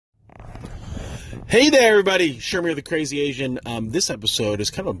Hey there, everybody. Shermir the Crazy Asian. This episode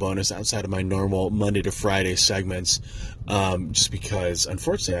is kind of a bonus outside of my normal Monday to Friday segments, just because,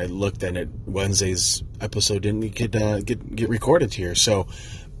 unfortunately, I looked and Wednesday's episode didn't get recorded here. So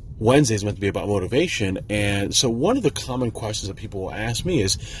Wednesday's meant to be about motivation, and so one of the common questions that people will ask me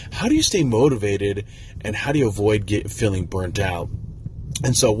is, how do you stay motivated, and how do you avoid feeling burnt out?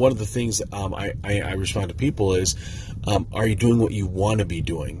 And so one of the things I respond to people is, are you doing what you want to be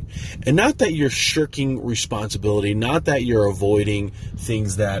doing? And not that you're shirking responsibility, not that you're avoiding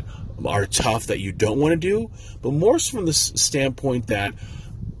things that are tough that you don't want to do, but more from the standpoint that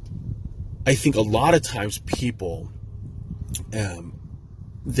I think a lot of times people,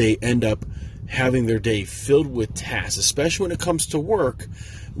 they end up having their day filled with tasks, especially when it comes to work,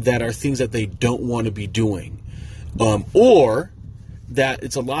 that are things that they don't want to be doing, or that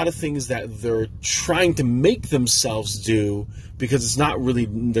it's a lot of things that they're trying to make themselves do because it's not really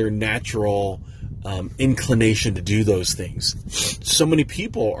their natural inclination to do those things. So many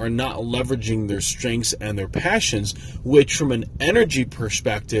people are not leveraging their strengths and their passions, which from an energy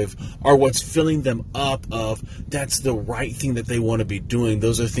perspective are what's filling them up of that's the right thing that they want to be doing.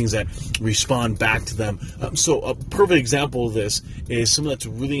 Those are things that respond back to them. So a perfect example of this is someone that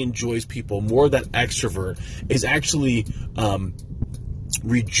really enjoys people, more that extrovert, is actually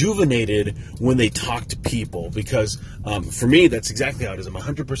rejuvenated when they talk to people, because for me, that's exactly how it is. I'm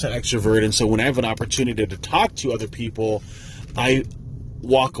 100% extrovert, and so when I have an opportunity to talk to other people, I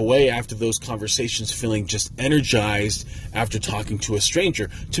walk away after those conversations feeling just energized after talking to a stranger.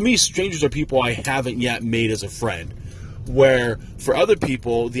 To me, strangers are people I haven't yet made as a friend, where for other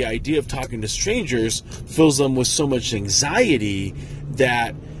people, the idea of talking to strangers fills them with so much anxiety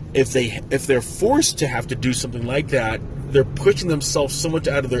that if they're forced to have to do something like that, they're pushing themselves so much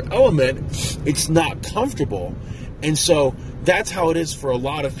out of their element, it's not comfortable. And so that's how it is for a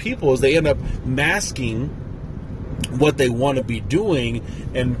lot of people, is they end up masking what they want to be doing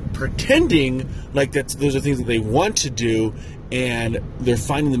and pretending like those are things that they want to do, and they're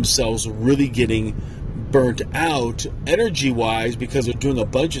finding themselves really getting burnt out energy-wise because they're doing a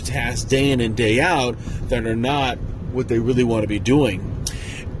bunch of tasks day in and day out that are not what they really want to be doing.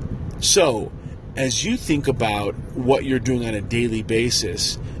 So as you think about what you're doing on a daily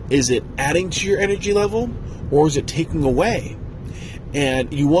basis, is it adding to your energy level or is it taking away?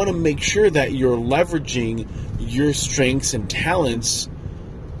 And you want to make sure that you're leveraging your strengths and talents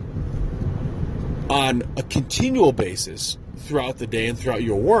on a continual basis throughout the day and throughout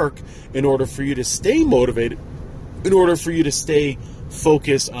your work in order for you to stay motivated, in order for you to stay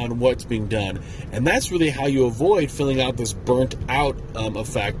focused on what's being done. And that's really how you avoid filling out this burnt out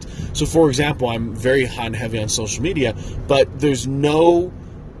effect. So for example, I'm very hot and heavy on social media, but there's no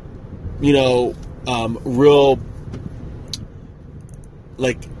real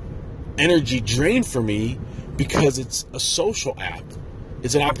energy drain for me, because it's a social app.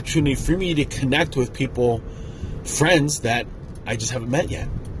 It's an opportunity for me to connect with people, friends that I just haven't met yet.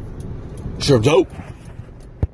 Sure, dope.